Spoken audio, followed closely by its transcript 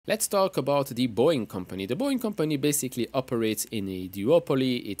Let's talk about the Boeing company. The Boeing company basically operates in a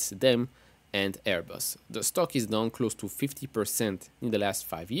duopoly. It's them and Airbus. The stock is down close to 50% in the last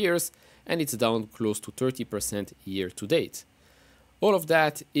 5 years, and it's down close to 30% year to date. All of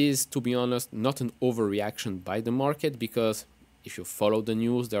that is, to be honest, not an overreaction by the market, because if you follow the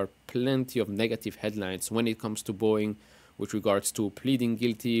news, there are plenty of negative headlines when it comes to Boeing with regards to pleading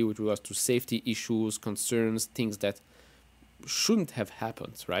guilty, with regards to safety issues, concerns, things that shouldn't have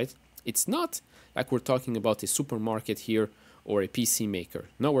happened, right? It's not like we're talking about a supermarket here or a PC maker.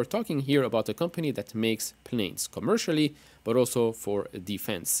 No, we're talking here about a company that makes planes commercially, but also for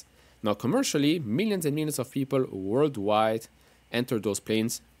defense. Now, commercially, millions and millions of people worldwide enter those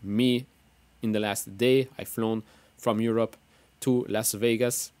planes. Me, in the last day, I've flown from Europe to Las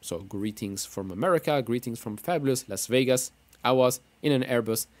Vegas. So greetings from America, greetings from fabulous Las Vegas. I was in an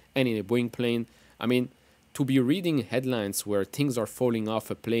Airbus and in a Boeing plane. I mean, to be reading headlines where things are falling off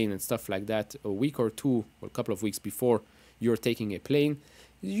a plane and stuff like that a week or two or a couple of weeks before you're taking a plane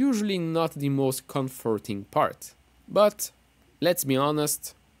is usually not the most comforting part. But let's be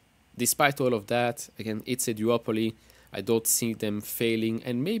honest, despite all of that, again, it's a duopoly. I don't see them failing,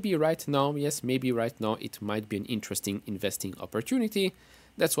 and maybe right now, yes, maybe right now it might be an interesting investing opportunity.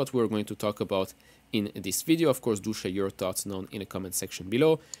 That's what we're going to talk about in this video. Of course, do share your thoughts down in the comment section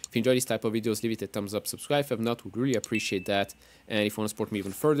below. If you enjoy this type of videos, leave it a thumbs up, subscribe. If not, would really appreciate that. And if you want to support me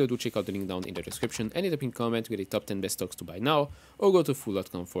even further, do check out the link down in the description and in the pinned comment to get a top 10 best stocks to buy now, or go to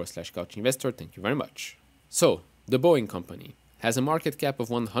fool.com/couchinvestor. Thank you very much. So, the Boeing company has a market cap of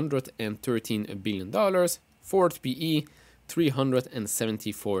 $113 billion, forward PE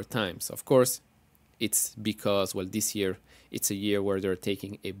 374 times. Of course, it's because, well, this year, it's a year where they're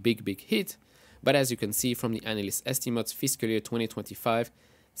taking a big hit. But as you can see from the analyst estimates, fiscal year 2025,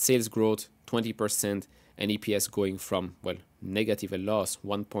 sales growth 20% and EPS going from, well, negative a loss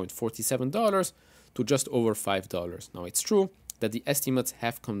 $1.47 to just over $5. Now, it's true that the estimates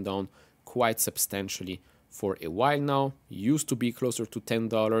have come down quite substantially for a while now. Used to be closer to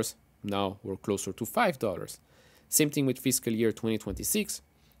 $10. Now we're closer to $5. Same thing with fiscal year 2026.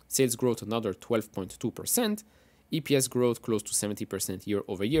 Sales growth another 12.2%. EPS growth close to 70% year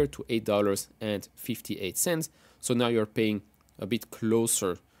over year to $8.58. So now you're paying a bit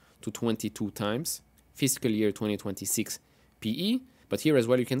closer to 22 times fiscal year 2026 PE. But here as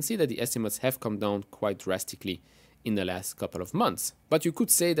well, you can see that the estimates have come down quite drastically in the last couple of months. But you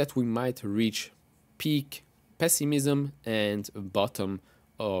could say that we might reach peak pessimism and bottom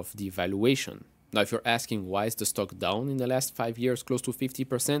of the valuation. Now, if you're asking why is the stock down in the last 5 years close to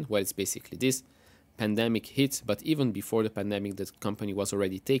 50%, well, it's basically this. Pandemic hit, but even before the pandemic, the company was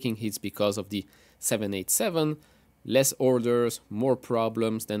already taking hits because of the 787, less orders, more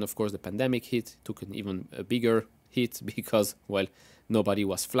problems. Then, of course, the pandemic hit, took an even a bigger hit because, well, nobody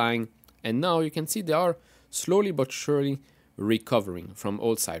was flying. And now you can see they are slowly but surely recovering from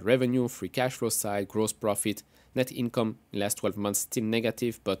all sides: revenue, free cash flow side, gross profit, net income in the last 12 months still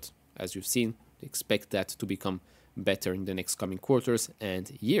negative, but as you've seen, expect that to become better in the next coming quarters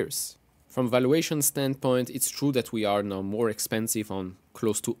and years. From valuation standpoint, it's true that we are now more expensive on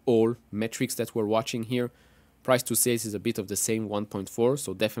close to all metrics that we're watching here. Price to sales is a bit of the same, 1.4,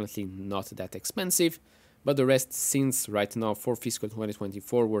 so definitely not that expensive. But the rest, since right now for fiscal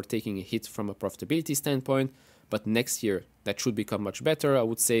 2024, we're taking a hit from a profitability standpoint. But next year, that should become much better. I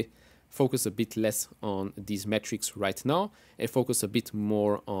would say focus a bit less on these metrics right now and focus a bit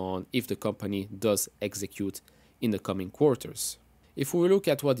more on if the company does execute in the coming quarters. If we look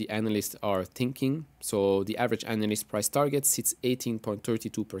at what the analysts are thinking, so the average analyst price target sits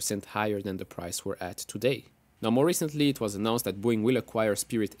 18.32% higher than the price we're at today. Now, more recently, it was announced that Boeing will acquire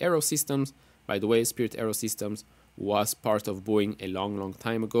Spirit AeroSystems. By the way, Spirit AeroSystems was part of Boeing a long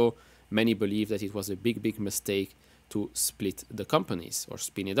time ago. Many believe that it was a big mistake to split the companies or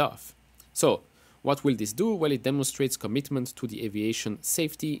spin it off. So, what will this do? Well, it demonstrates commitment to the aviation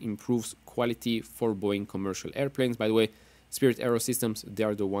safety, improves quality for Boeing commercial airplanes. By the way, Spirit AeroSystems, they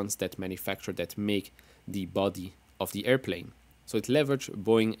are the ones that manufacture, that make the body of the airplane. So it leverages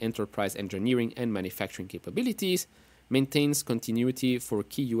Boeing enterprise engineering and manufacturing capabilities, maintains continuity for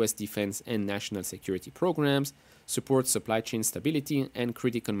key US defense and national security programs, supports supply chain stability and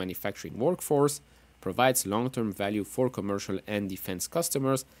critical manufacturing workforce, provides long-term value for commercial and defense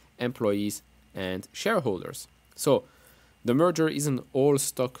customers, employees, and shareholders. So the merger is an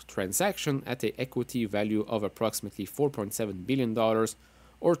all-stock transaction at an equity value of approximately $4.7 billion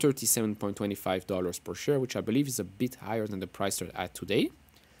or $37.25 per share, which I believe is a bit higher than the price they're at today.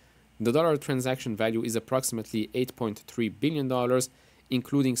 The dollar transaction value is approximately $8.3 billion,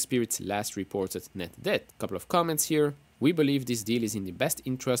 including Spirit's last reported net debt. Couple of comments here. We believe this deal is in the best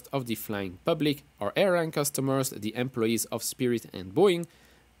interest of the flying public, our airline customers, the employees of Spirit and Boeing,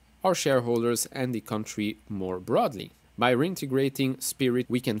 our shareholders, and the country more broadly. By reintegrating Spirit,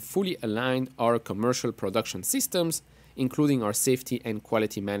 we can fully align our commercial production systems, including our safety and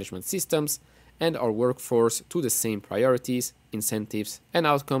quality management systems, and our workforce to the same priorities, incentives, and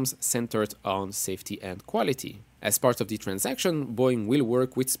outcomes centered on safety and quality. As part of the transaction, Boeing will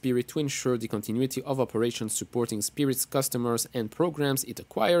work with Spirit to ensure the continuity of operations supporting Spirit's customers and programs it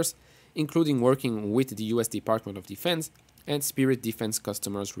acquires, including working with the US Department of Defense and Spirit defense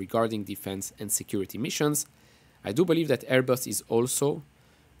customers regarding defense and security missions. I do believe that Airbus is also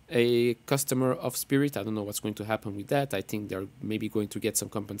a customer of Spirit. I don't know what's going to happen with that. I think they're maybe going to get some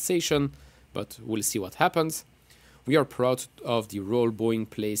compensation, but we'll see what happens. We are proud of the role Boeing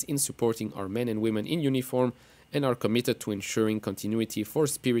plays in supporting our men and women in uniform and are committed to ensuring continuity for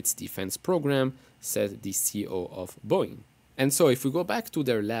Spirit's defense program, said the CEO of Boeing. And so if we go back to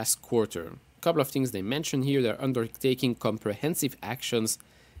their last quarter, a couple of things they mentioned here. They're undertaking comprehensive actions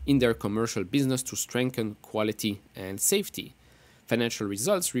in their commercial business to strengthen quality and safety. Financial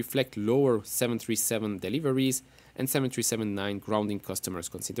results reflect lower 737 deliveries and 737-9 grounding customers'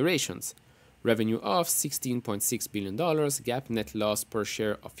 considerations. Revenue of $16.6 billion, GAAP net loss per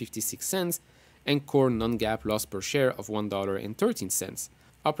share of 56 cents, and core non-GAAP loss per share of $1.13.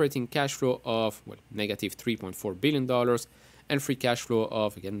 Operating cash flow of negative $3.4 billion, and free cash flow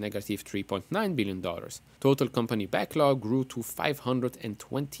of, again, negative $3.9 billion. Total company backlog grew to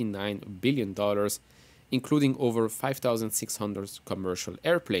 $529 billion, including over 5,600 commercial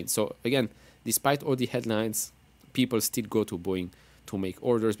airplanes. So again, despite all the headlines, people still go to Boeing to make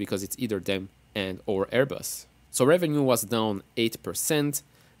orders because it's either them and or Airbus. So revenue was down 8%.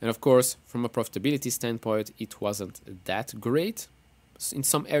 And of course, from a profitability standpoint, it wasn't that great. In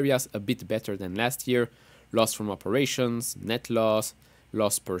some areas, a bit better than last year. Loss from operations, net loss,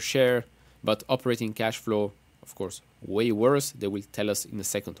 loss per share. But operating cash flow, of course, way worse. They will tell us in a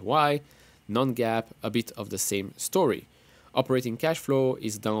second why. Non-GAAP, a bit of the same story. Operating cash flow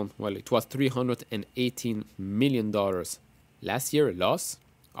is down, it was $318 million last year, loss,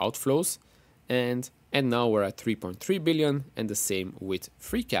 outflows, and now we're at $3.3 billion, and the same with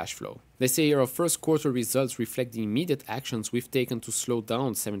free cash flow. They say here our first quarter results reflect the immediate actions we've taken to slow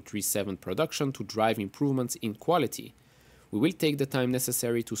down 737 production to drive improvements in quality. We will take the time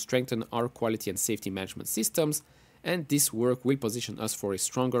necessary to strengthen our quality and safety management systems, and this work will position us for a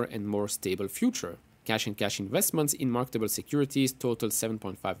stronger and more stable future. Cash and cash investments in marketable securities totaled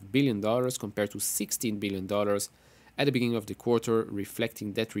 $7.5 billion compared to $16 billion at the beginning of the quarter,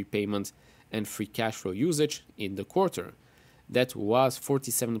 reflecting debt repayment and free cash flow usage in the quarter. That was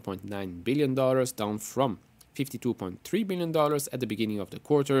 $47.9 billion, down from $52.3 billion at the beginning of the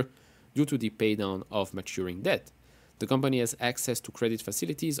quarter due to the paydown of maturing debt. The company has access to credit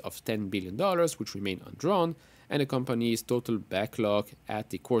facilities of $10 billion, which remain undrawn, and the company's total backlog at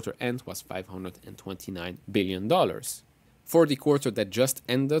the quarter end was $529 billion. For the quarter that just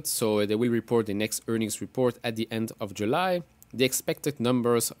ended, so they will report the next earnings report at the end of July, the expected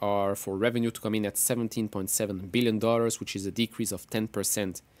numbers are for revenue to come in at $17.7 billion, which is a decrease of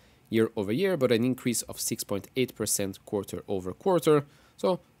 10% year over year, but an increase of 6.8% quarter over quarter.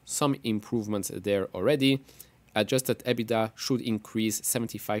 So some improvements there already. Adjusted EBITDA should increase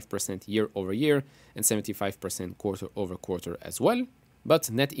 75% year over year and 75% quarter over quarter as well. But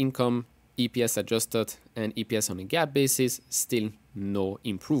net income, EPS adjusted, and EPS on a GAAP basis, still no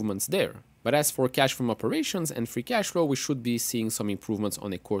improvements there. But as for cash from operations and free cash flow, we should be seeing some improvements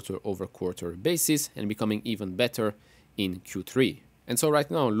on a quarter over quarter basis and becoming even better in Q3. And so right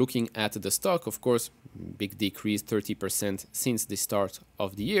now, looking at the stock, of course, big decrease, 30% since the start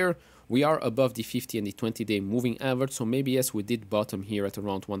of the year. We are above the 50 and the 20-day moving average, so maybe yes, we did bottom here at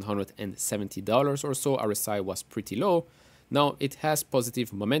around $170 or so. RSI was pretty low. Now it has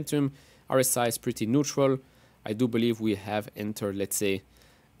positive momentum. RSI is pretty neutral. I do believe we have entered, let's say,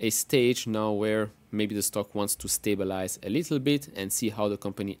 a stage now where maybe the stock wants to stabilize a little bit and see how the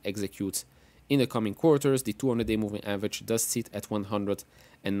company executes in the coming quarters. The 200-day moving average does sit at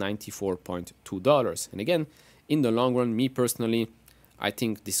 $194.2. And again, in the long run, me personally, I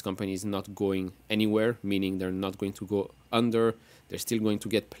think this company is not going anywhere, meaning they're not going to go under. They're still going to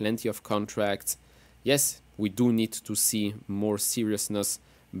get plenty of contracts. Yes, we do need to see more seriousness,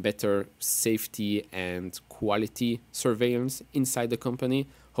 better safety and quality surveillance inside the company.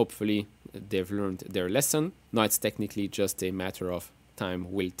 Hopefully, they've learned their lesson. Now it's technically just a matter of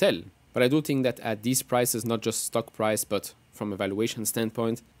time will tell. But I do think that at these prices, not just stock price, but from a valuation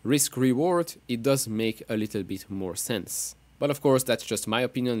standpoint, risk reward, it does make a little bit more sense. But of course, that's just my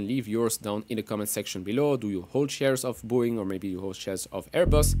opinion. Leave yours down in the comment section below. Do you hold shares of Boeing, or maybe you hold shares of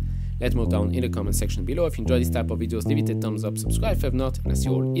Airbus? Let me know down in the comment section below. If you enjoy this type of videos, leave it a thumbs up, subscribe if you have not, and I'll see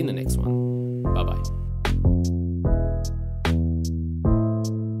you all in the next one. Bye bye.